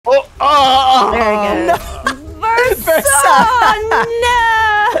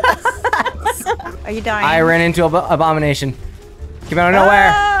Oh no! Are you dying? I ran into Abomination. Came out of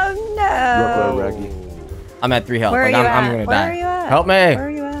nowhere. Oh no! Raggy. I'm at 3 health. Where are Like, you I'm at? gonna Where die. are you at? Help me. Where are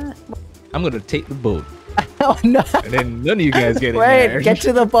you at? I'm gonna take the boat. Oh no. And then none of you guys get in Wait, there. get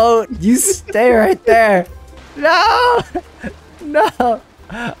to the boat. You stay right there. No. No.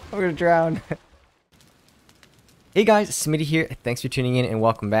 I'm gonna drown. Hey guys, Smitty here. Thanks for tuning in and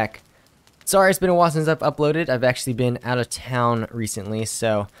welcome back. Sorry, it's been a while since I've uploaded. I've actually been out of town recently,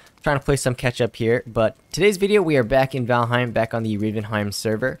 so I'm trying to play some catch up here. But today's video, we are back in Valheim, back on the RavenHeim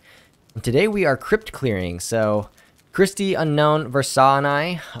server. And today we are crypt clearing. So Christy, Unknown, Versa, and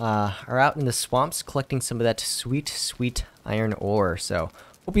I are out in the swamps collecting some of that sweet, sweet iron ore. So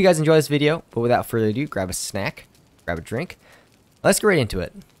hope you guys enjoy this video. But without further ado, grab a snack, grab a drink. Let's get right into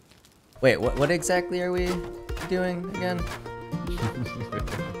it. Wait, what exactly are we doing again?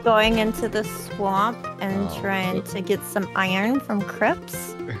 Going into the swamp and trying to get some iron from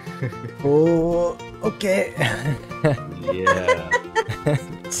crypts. Oh, okay. Yeah.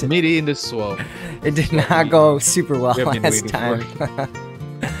 Smitty in the swamp. It did not go super well We have been last waiting for time.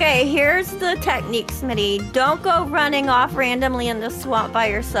 Okay, here's the technique, Smitty. Don't go running off randomly in the swamp by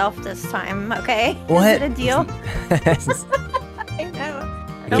yourself this time, okay? What? Is it a deal? I know.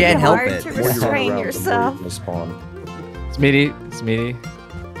 It'll can't be help hard it. to Or you run restrain around the yourself. boat and spawn.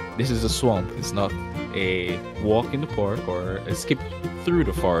 Smitty, this is a swamp. It's not a walk in the park or a skip through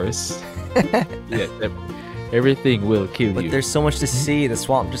the forest. Yeah, everything will kill But you. there's so much to see. The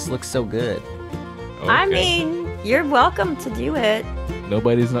swamp just looks so good. I Okay. mean, you're welcome to do it.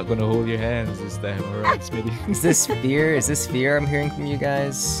 Nobody's not gonna hold your hands this time around, Smitty. Is this fear? Is this fear I'm hearing from you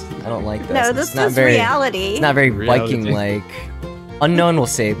guys? I don't like this. No, this It's not is very, reality. It's not very Reality. Viking-like. Unknown will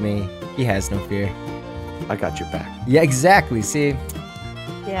save me. He has no fear. I got your back. Yeah, exactly. See,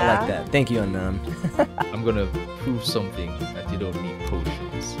 Yeah. I like that. Thank you, Unknown. I'm gonna prove something that you don't need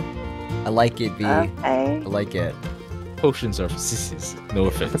potions. I like it, V. I Okay. like it. Potions are for sissies. No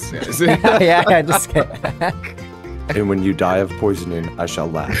offense. Yeah, I just And when you die of poisoning, I shall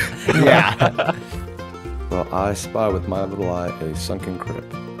laugh. yeah. Well, I spy with my little eye a sunken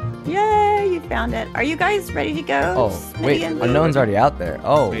crypt. Yay, you found it. Are you guys ready to go? Oh, Smitty wait. and- Unknown's already out there.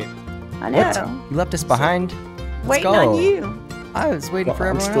 Oh, Wait. I know. what? You left us behind? Let's Waiting go. on you. I was waiting Well, for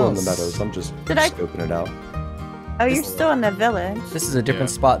I'm everyone still else. in the meadows. I'm just Did I- scoping it out. Oh, you're still in the village. This is a different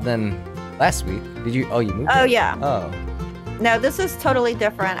Yeah. spot than last week. Did you? Oh, you moved. Oh, it? yeah. Oh. No, this is totally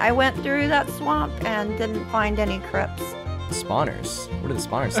different. I went through that swamp and didn't find any crypts. Spawners. What do the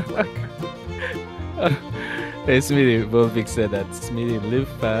spawners look like? Hey, Smitty, Volvic said that Smitty live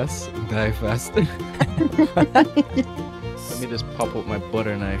fast, die fast. Let me just pop up my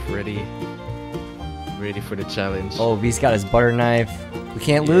butter knife ready for the challenge. Oh, V's got his butter knife. We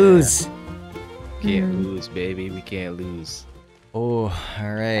can't Yeah. lose. Can't lose, baby. We can't lose. Oh,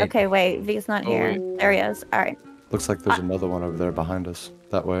 all right. Okay, wait. V's not Oh, here. wait. There he is. All right. Looks like there's another one over there behind us.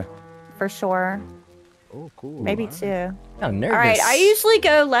 That way. For sure. Oh, cool. Maybe two. I'm nervous. All right. I usually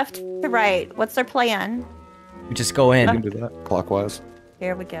go left to right. What's their plan? We just go in. You can do that clockwise.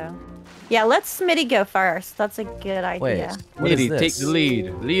 Here we go. Yeah, let Smitty go first. That's a good idea. Wait. What is Smitty, this? take the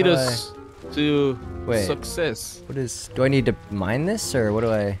lead. Lead How do us to Wait. success. What is? Do I need to mine this or what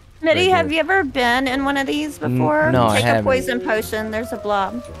do I? Smitty, Right have here. you ever been in one of these before? no, I Take haven't. a poison potion. There's a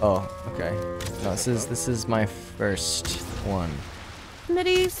blob. Oh, okay. No, this is my first one.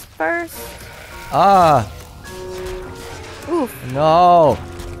 Smitty's first. Ah, Oof. no.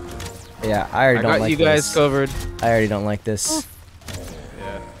 Yeah, I already I don't got like you guys this. covered. I already don't like this.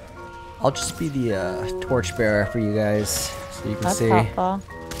 Yeah. I'll just be the torchbearer for you guys, so you can That's see. helpful.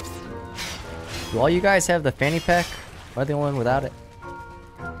 Do all you guys have the fanny pack? Am I the only one without it?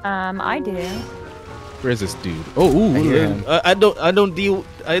 I do. Where's this dude? Oh, ooh, I hear him. I don't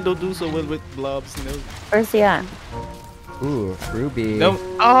do so well with blobs. No. Where's he at? Ooh, Ruby. No.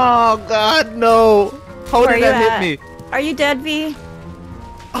 Oh God, no! How Where did you that at? hit me? Are you dead, V?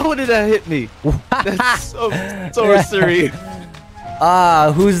 How did that hit me? That's so sorcery.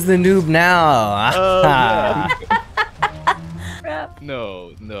 Ah, who's the noob now? Oh, Rip.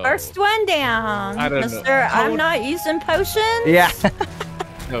 No, no. First one down. I don't know. Mister, How I'm would- not using potions. Yeah.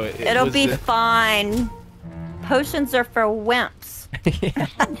 No, It'll be fine. Potions are for wimps.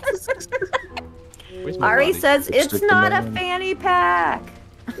 Where's my Ari body? says it's Stick the not a man. fanny pack.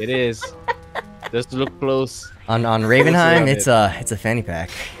 It is. Just look close. on RavenHeim, on it's a fanny pack.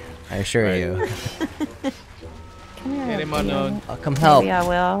 I assure Right. you. Come here. Get him on. I'll come help. Maybe I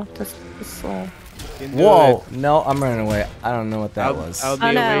will. Just slow. You can do Whoa! it. No, I'm running away. I don't know what that I'll- was. I'll be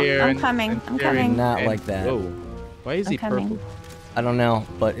Oh, no, over here I'm and- coming, and I'm carrying- coming. Not and- like that. Whoa. Why is I'm he coming. purple? I don't know,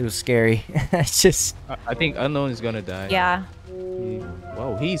 but it was scary. It's just. I think unknown is gonna die. Yeah.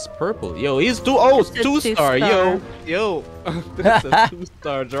 Wow, he's purple. Yo, he's two-star. Yo. That's a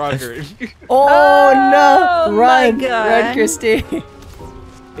 2-star Draugr. Oh no! Oh, Run, my God. run, Christy.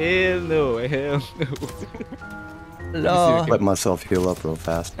 Hell no. No. Let myself heal up real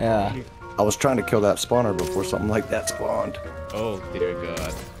fast. Yeah. I was trying to kill that spawner before something like that spawned. Oh dear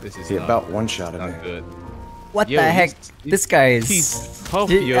God, this is He about one-shotted me. not good. What Yo, the heck? he's- This guy is. He's tough,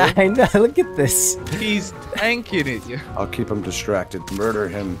 Dude, yo. I know. Look at this. He's tanking it, yo. I'll keep him distracted. Murder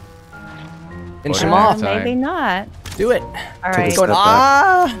him. Finish him Or off. time. Maybe not. Do it. All Take a right. step back.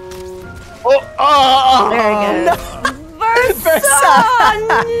 Ah! There you go. Versa!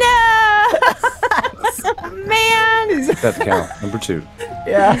 No! Man! Death count. Number 2.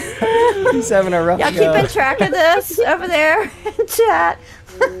 Yeah. He's having a rough Y'all go. keeping track of this over there in chat?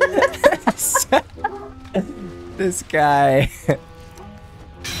 This guy.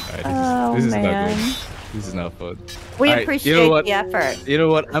 Alright, Oh, this is not man. good. This is not fun. We Alright, appreciate you know what? the effort. You know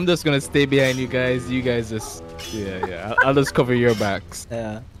what? I'm just gonna stay behind you guys. You guys just, yeah. I'll just cover your backs.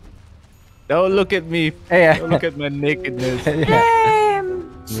 Yeah. Don't look at me. Yeah. Don't look at my nakedness. Yeah.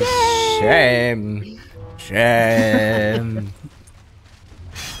 Shame! Shame! Shame.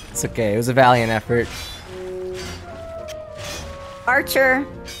 It's okay. It was a valiant effort. Archer.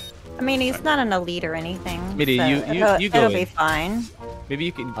 I mean, he's not an elite or anything. Smitty, so you go it'll in. be fine. Maybe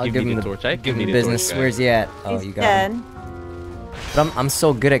you can I'll give me the torch. I give can him be the the business. torch guy. Where's he at? Oh, He's you got dead. him. But I'm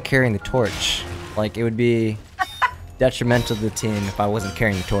so good at carrying the torch. Like it would be detrimental to the team if I wasn't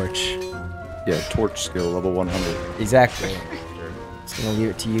carrying the torch. Yeah, torch skill level 100. Exactly. Just gonna leave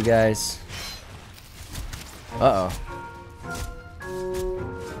it to you guys. Uh oh.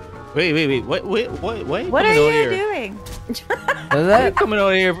 Wait. What What are coming over you here? doing? Is What are you that? coming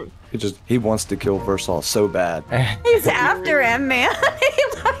over here? He wants to kill Versal so bad. He's after him, man. He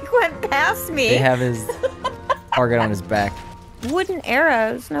like went past me. They have his target on his back. Wooden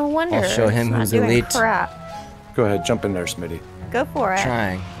arrows. No wonder. I'll show him it's not who's doing elite. Crap. Go ahead, jump in there, Smitty. Go for it.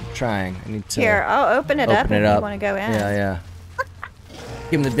 I'm trying. I need to Here, I'll open it up open if it up. you want to go in. Yeah.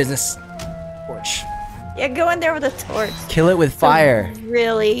 Give him the business torch. Yeah, go in there with a torch. Kill it with It's a fire.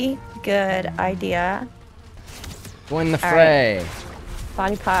 Really good idea. Go in the All fray.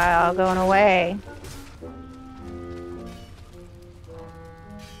 Body pile going away.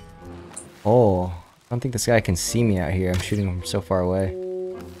 Oh, I don't think this guy can see me out here. I'm shooting him from so far away.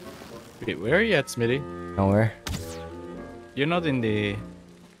 Wait, where are you at, Smitty? Nowhere. You're not in the.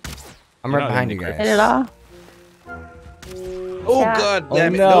 I'm You're right not behind in you the guys. Hit it all. Oh Yeah. God Oh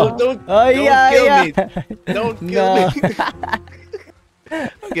damn it! no! Don't Oh yeah, kill yeah. me! Don't kill No. me!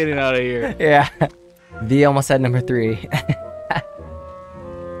 I'm getting out of here. Yeah. V almost had number 3. I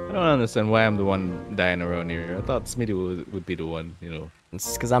don't understand why I'm the one dying around here. I thought Smitty would be the one, you know.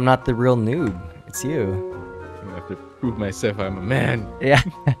 It's because I'm not the real noob. It's you. I have to prove myself I'm a man. Yeah.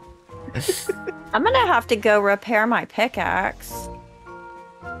 I'm gonna have to go repair my pickaxe.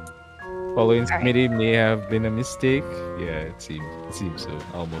 Following Alright. Smitty may have been a mistake. Yeah, it seems so.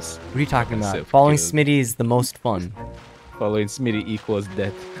 Almost. What are you talking about? Myself Following killed. Smitty is the most fun. Following Smitty equals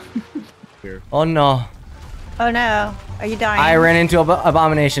death. Here. Oh no. Oh no. Are you dying? I ran into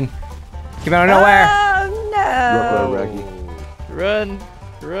Abomination. Came out of nowhere. Oh no. Raggy.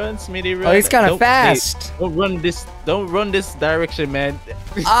 Run, Smitty, run. Oh, he's kind of Don't- fast. hey, don't run this direction, man.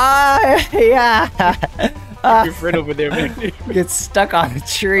 Ah, yeah. Your friend over there, man. Get stuck on a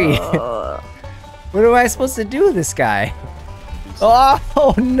tree. Oh. What am I supposed to do with this guy? Oh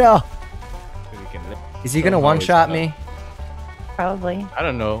no. Is he gonna Somehow it's one-shot not. me? Probably. I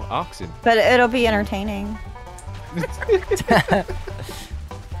don't know. Oxen. But it'll be entertaining.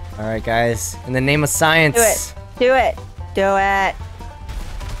 All right, guys. In the name of science. Do it. Do it. Do it.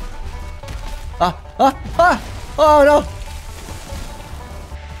 Oh no.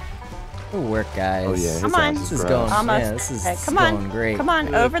 Good work, guys. Oh yeah, his Come on. ass This is grass. going. Almost. Yeah, this is Okay, come on. going great. Come on.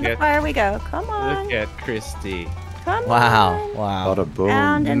 Look Over the at- fire we go. Come on. Look at Christy. Come Wow. on. Wow. Bada boom.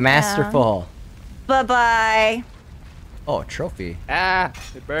 Down and Masterful. Bye bye. Oh, a trophy. Ah,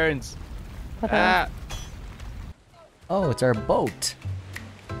 it burns. Ah. Oh, it's our boat.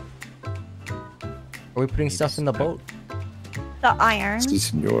 Are we putting stuff in the boat? The iron. Si,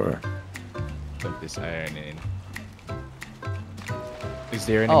 senor. Dump this iron in. Is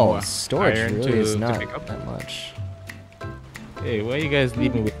there any Oh, more storage iron really to, is to not pick up? that much. Hey, why you guys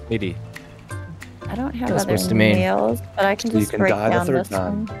leaving with Smitty? I don't have That's other supposed to mean. nails, but I can So you just can break die the down third this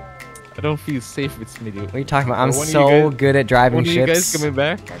time. one. I don't feel safe with Smitty. What are you talking about? I'm One of you so guys- good at driving When are you guys ships. coming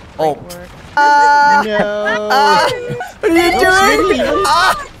back? Oh. Great work. What are you doing?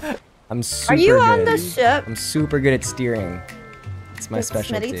 I'm super Are you good. on the ship? I'm super good at steering. my Did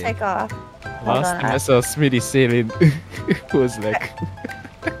specialty. Smitty take off? Last on, time I saw Smitty sailing was like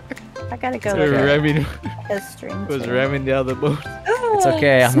I gotta go look at ramming, his stream. was too. ramming the other boat. It's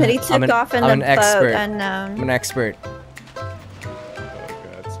okay. Smitty took off in I'm the an boat expert. unknown. I'm an expert. Oh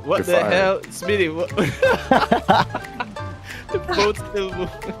god! What You're the fired. hell, Smitty? What? The boat's still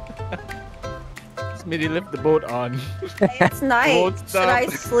moving. Smitty left the boat on. It's night. Won't Should stop. I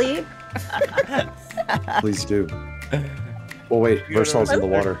sleep? Please do. Oh wait, Versal's in the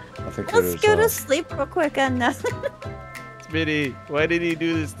water. I think Let's there's. go to sleep real quick unknown. Smitty, why did he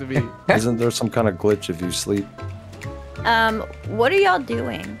do this to me? Isn't there some kind of glitch if you sleep? What are y'all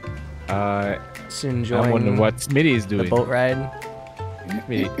doing? Just I'm enjoying wondering what Smitty is the doing. boat ride.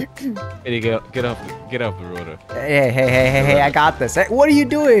 Smitty, get off the rotor. Hey, I got this. Hey, what are you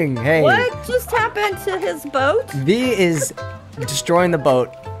doing? Hey. What just happened to his boat? V is destroying the boat.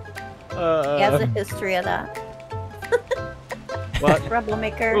 He has a history of that. What? Rebel When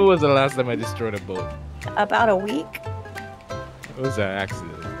maker. was the last time I destroyed a boat? About a week, It was an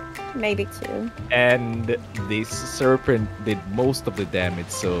accident. maybe 2. And the serpent did most of the damage,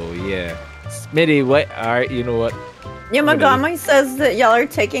 so yeah. Smitty, what are you know what? Yamagami says that y'all are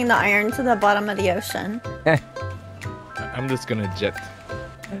taking the iron to the bottom of the ocean. I'm just gonna jet.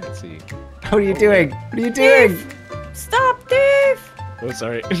 Let's see. What are you doing? What are you doing? Stop, Dave! Oh,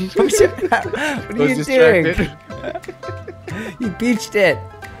 sorry. What are Was you doing? distracted. You beached it.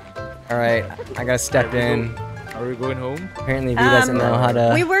 All right, I gotta step in. Are we going home? Apparently, V doesn't know how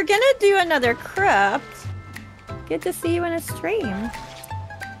to. We were gonna do another crypt. Good to see you in a stream.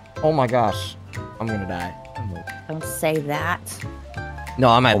 Oh my gosh, I'm gonna die. Don't say that. No,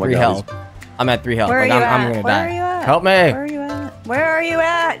 I'm at Oh my 3 God, health. I'm at 3 health. Where are Like, you I'm at? gonna Where die. are you at? Help me! Where are you at? Where are you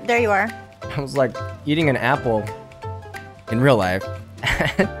at? There you are. I was like eating an apple in real life.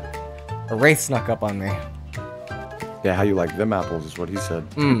 A wraith snuck up on me. Yeah, how you like them apples is what he said.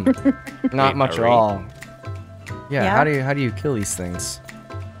 Not Wait, much a at all. Yeah, Yeah? how do you kill these things?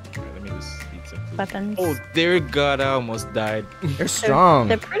 Alright, let me just eat some food. Weapons. Oh dear God, I almost died. They're strong.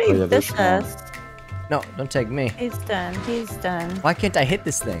 They're pretty Oh, yeah, they're strong. vicious. No, don't take me. He's done. He's done. Why can't I hit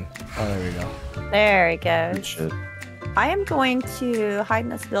this thing? Oh, there we go. There he Good goes. shit. I am going to hide in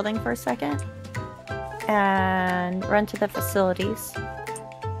this building for a second and run to the facilities.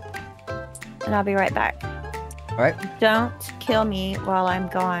 And I'll be right back. All right. Don't kill me while I'm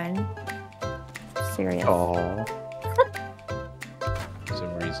gone. Serious. Oh, For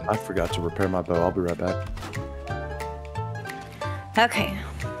some reason. I forgot to repair my bow. I'll be right back. Okay.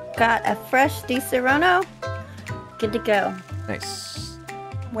 Got a fresh Disaronno. Good to go. Nice.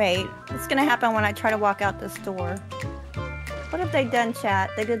 Wait, what's gonna happen when I try to walk out this door? What have they done, chat?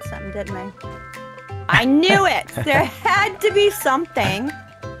 They did something, didn't they? I knew it! There had to be something.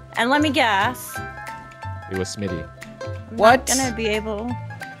 And let me guess. It was Smitty. I'm What? not gonna be able.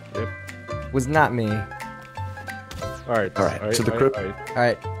 Was not me. Alright. All right, to the crypt. All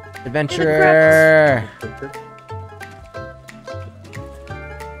right. Adventurer.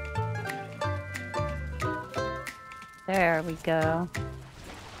 There we go.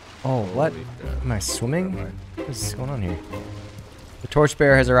 Oh, what? Am I swimming? What is going on here? The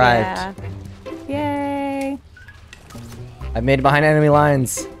torchbearer has arrived. Yeah. Yay. I made it behind enemy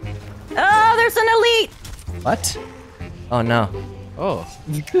lines. Oh, there's an elite! What? Oh no. Oh.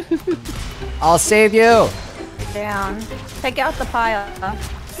 I'll save you. Down. Take out the pile.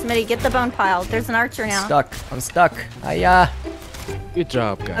 Smitty, get the bone pile. There's an archer now. Stuck. I'm stuck. Hiya. Good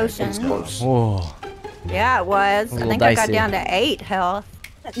job, guys. Ocean. Close. Whoa. Yeah, it was. A I little think I got dicey. down to 8 health.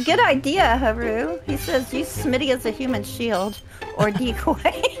 Good idea, Haru. He says use Smitty as a human shield or decoy.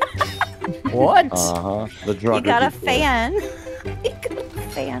 What? Uh huh. The You drug. got a fan. You got a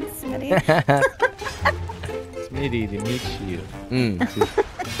fan, Smitty. Smitty, the meat shield.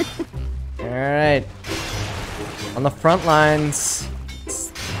 All right. On the front lines.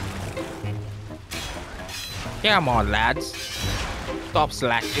 Come on, lads. Stop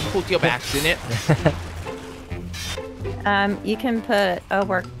slacking. Put your backs in it. You can put a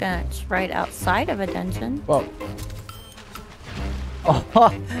workbench right outside of a dungeon. Whoa.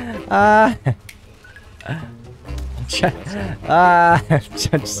 Oh.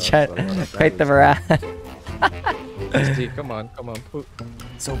 Just chat. Quite the morale. Smitty, come on. Put.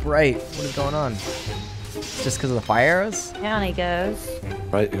 So bright. What is going on? Just because of the fire arrows? Down he goes.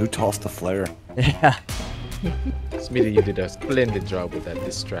 Right? Who tossed the flare? Yeah. Smitty, you did a splendid job with that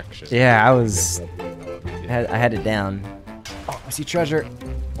distraction. Yeah, I was. I had it down. Oh, I see treasure.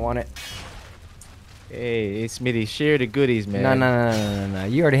 I want it. Hey, Smitty, share the goodies, man. No.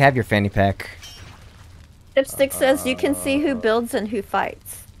 You already have your fanny pack. Dipstick says you can see who builds and who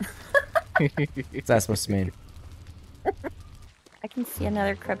fights. What's that supposed to mean? I can see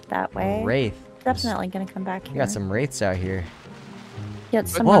another crypt that way. Wraith. Definitely gonna come back here. You got some wraiths out here. Get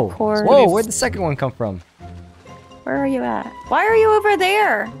some Whoa. records. Whoa, where'd the second one come from? Where are you at? Why are you over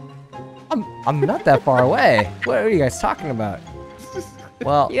there? I'm not that far away. What are you guys talking about?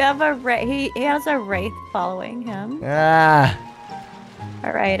 Well, You have a he has a wraith following him. ah,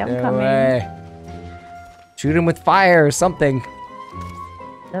 All right, I'm no coming. way. Shoot him with fire or something.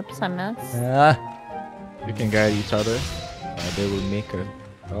 Oops, I missed. You can guide each other. They will make a.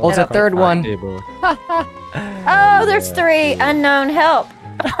 Oh, it's a third one. Table. Oh, there's 3. Unknown help.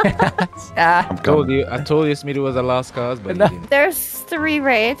 Ah, I'm I told coming. you, Smitty was a lost cause, but No. he didn't. There's 3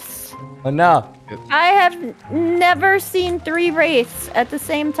 wraiths. oh no. I have never seen 3 wraiths at the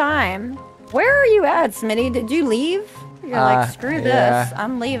same time. Where are you at, Smitty? Did you leave? You're like, screw yeah. this.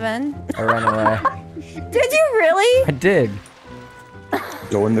 I'm leaving. I ran away. Did you really? I did.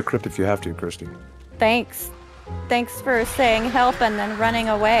 Go in the crypt if you have to, Christy. Thanks. Thanks for saying help and then running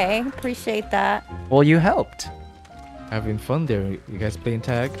away. Appreciate that. Well, you helped. Having fun there. You guys playing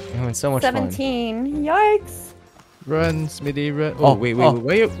tag? You're having so much fun. 17. Yikes. Run, Smitty, run. Oh, Oh, wait. oh,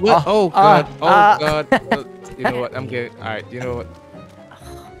 What? Oh, God. ah. You know what? I'm getting. Alright, you know what?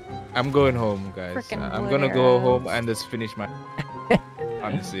 I'm going home, guys. Frickin' I'm blue gonna go home arrows. and just finish my.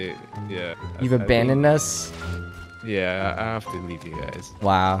 Honestly, yeah. You've I think- abandoned us? Yeah, I have to leave you guys.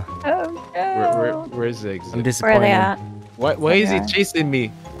 Wow. Oh no. Where's the exit? I'm Where disappointed. are they at? Why is he Okay. chasing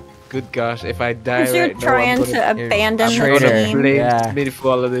me? Good gosh, if I die Because you're right now, trying I'm to gonna, abandon I'm the traitor. gonna team. blame Yeah. Smitty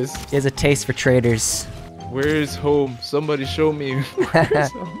for all of this. He has a taste for traitors. Where's home? Somebody show me. Where's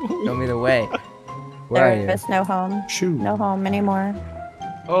home? Show me the way. Where are There you? is no home. Shoot. No home anymore.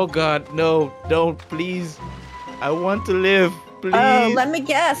 Oh God, no! Don't, please. I want to live, please. Oh, let me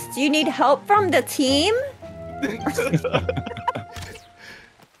guess. Do you need help from the team?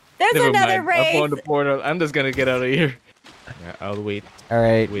 There's Never another mind. I found the wraith. portal. I'm just gonna get out of here. Yeah, I'll wait. All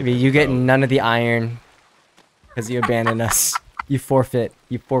right, Wait, V, you get oh. none of the iron because you abandoned us. You forfeit.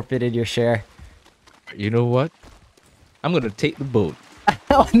 You forfeited your share. You know what? I'm gonna take the boat,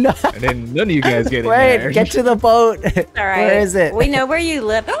 Oh no! and then none of you guys get in Wait, there. get to the boat. All right. Where is it? We know where you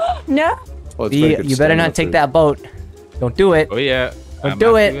live. No. Well, it's V, very good you better stamina not take food. that boat. Don't do it. Oh yeah. Don't I'm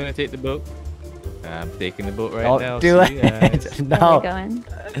do actually it. gonna take the boat. I'm taking the boat right Don't now. do See you guys. it. Where are No. we going?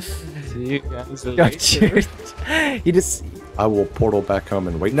 See you guys Don't later. shoot. You just I will portal back home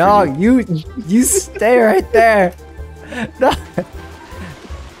and wait no. for you. You stay right there. No.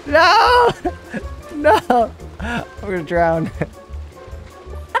 No. No. I'm gonna drown.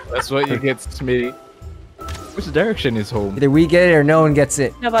 That's what you get, Smitty. Which direction is home? Either we get it or no one gets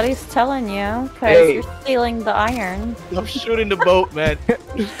it. Nobody's telling you because Hey. you're stealing the iron. I'm shooting the boat, man.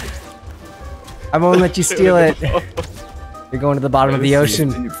 I won't let you steal it. You're going to the bottom of the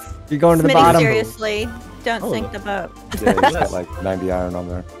ocean. You're going to the Smitty, bottom. seriously, don't Oh. sink the boat. Yeah, he's got like 90 iron on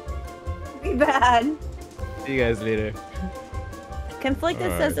there. Be bad. See you guys later. Conflicted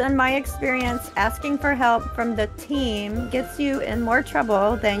says, in my experience, asking for help from the team gets you in more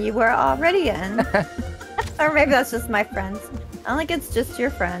trouble than you were already in. Or maybe that's just my friends. I don't think it's just your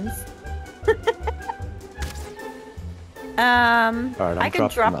friends. I'm I could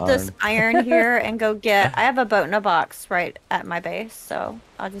dropping drop the this iron here and go get. I have a boat in a box right at my base, so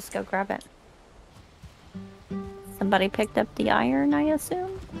I'll just go grab it. Somebody picked up the iron, I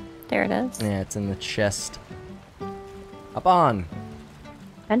assume. There it is. Yeah, it's in the chest. Up on.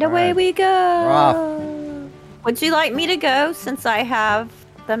 And away Alright. we go. off. Would you like me to go since I have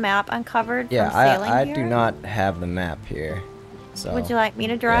the map uncovered Yeah, from sailing I here? do not have the map here. So Would you like me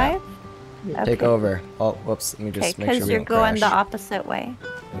to drive? take over. Oh, whoops. Let me Okay, just make sure because we you're don't going the crash. opposite way.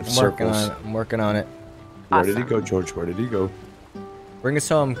 I'm working Circles. on it. I'm working on it. Where did he Awesome. go, George? Where did he go? Bring us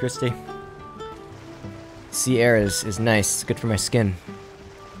home, Christy. Sea air is nice. It's good for my skin.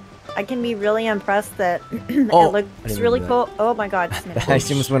 I can be really impressed that Oh, it I looks didn't really do that. cool. Oh my god, Smith. I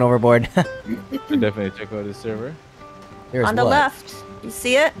almost went overboard. So definitely check out the server. Here's On the what? left. You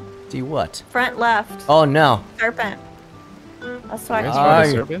see it? See what? Front left. Oh no. Serpent. That's why. Where's Ah, the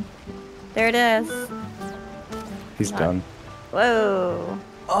you- serpent? There it is. He's done. Whoa.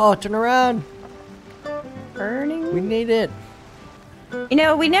 Oh, turn around. Burning. We need it. You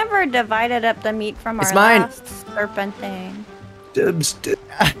know, we never divided up the meat from It's our mine. last serpent thing. Dibs.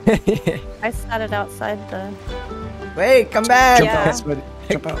 I set it outside the. Wait, come back. Jump Yeah. out, Smitty.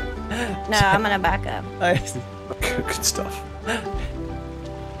 Jump out. No, I'm gonna back up. Good stuff.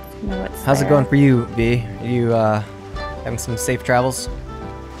 No, it's How's it there. going for you, V? Are you having some safe travels?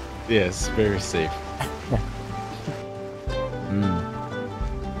 Yes, very safe.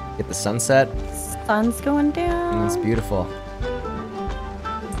 Get the sunset. Sun's going down. It's beautiful.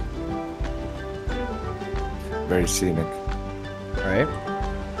 Very scenic. right?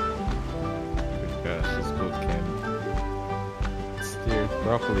 Gosh, this boat can steer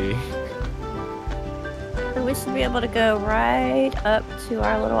properly. So we should be able to go right up to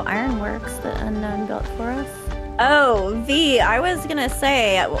our little ironworks that Unknown built for us. Oh, V, I was gonna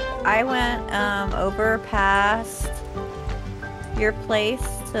say, I went over past your place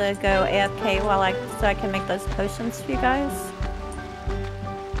to go AFK so I can make those potions for you guys.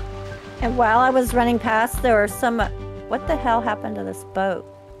 And while I was running past, there were some... What the hell happened to this boat?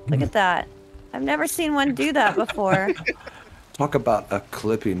 Look at that. I've never seen one do that before. Talk about a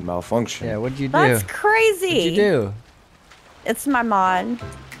clipping malfunction. Yeah, what'd you do? That's crazy. What'd you do? It's my mod.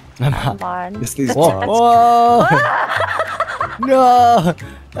 Mod. It's these Whoa! mods. Whoa. No!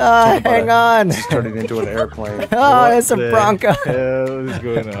 Hang on! It's turning into an airplane. Oh, it's a the Bronco. hell is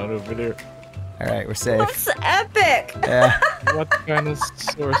going on over there? Alright, we're safe. That's epic. Yeah, What kind of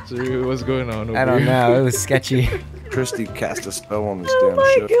sorcery was going on over I don't here? know. It was sketchy. Christy cast a spell on this Oh damn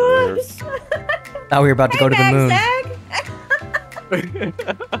my ship over here. gosh. Thought we were about to go to the moon. Zag.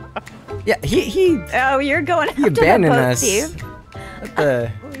 Yeah, he Oh, you're going after the abandoned boat, us. Steve. What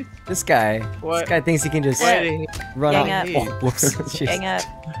the? This guy. What? This guy thinks he can just What? run Gang off. up. Oh, whoops. Jeez. Gang up.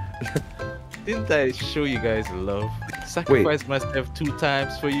 Didn't I show you guys love? Sacrifice myself 2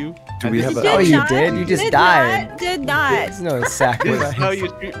 times for you. Do we have You a- did Oh, you not- did? You just did died. Not, did not. There's no This is sacrifice. how you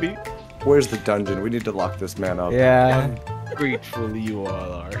treat me. Where's the dungeon? We need to lock this man up. Yeah. Grateful you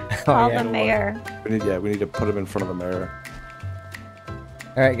all are. Call Oh, yeah. the mayor. We need to put him in front of the mayor.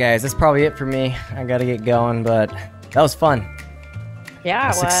 Alright, guys, that's probably it for me. I gotta get going, but that was fun. Yeah, A it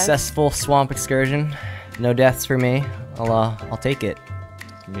was. successful swamp excursion. No deaths for me. I'll take it.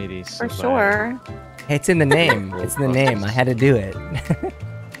 Smitty For survived. sure. Hey, it's in the name. It's in the name. I had to do it.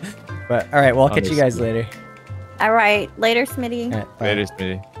 But alright, well, I'll catch you guys later. All right. Later, Smitty. Alright, bye. Later,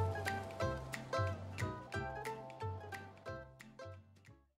 Smitty.